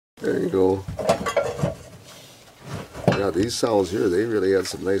There you go. Yeah, these sows here, they really had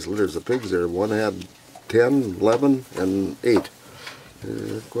some nice litters of pigs there. One had 10, 11, and 8.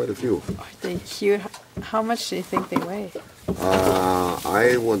 Quite a few. Are they huge? How much do you think they weigh?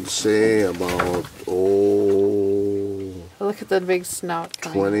 I would say about, Look at the big snout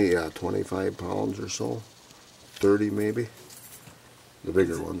coming 20, 25 pounds or so. 30 maybe. The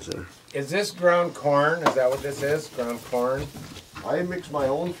bigger ones there. Is this ground corn? Is that what this is? Ground corn? I mix my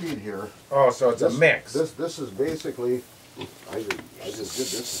own feed here. Oh, so it's a mix. This is basically, I just did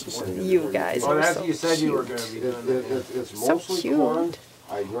this morning. You guys Well, are that's so you said you were cute. going to be doing that. It's So mostly cute. corn.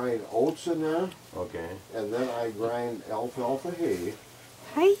 I grind oats in there, Okay. and then I grind alfalfa hay.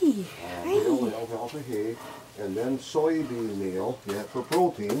 Hi. Pale alfalfa hay, and then soybean meal for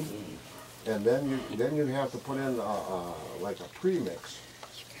protein, and then you have to put in like a premix,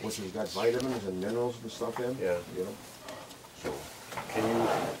 which has got vitamins and minerals and stuff in. Yeah. You know. So Can you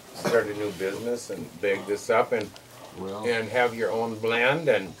start a new business and bag this up and well, have your own blend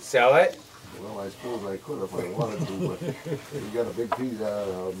and sell it? I suppose I could if I wanted to, but we got a big feed.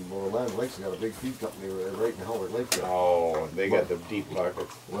 Land Lakes got a big feed company right in Howard Lake there. Oh, they got the deep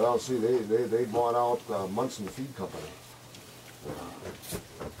pockets. Well, see, they bought out Munson Feed Company.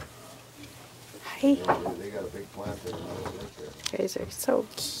 Hi. They got a big plant there in Howard Lake there. You guys are so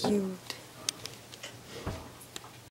cute.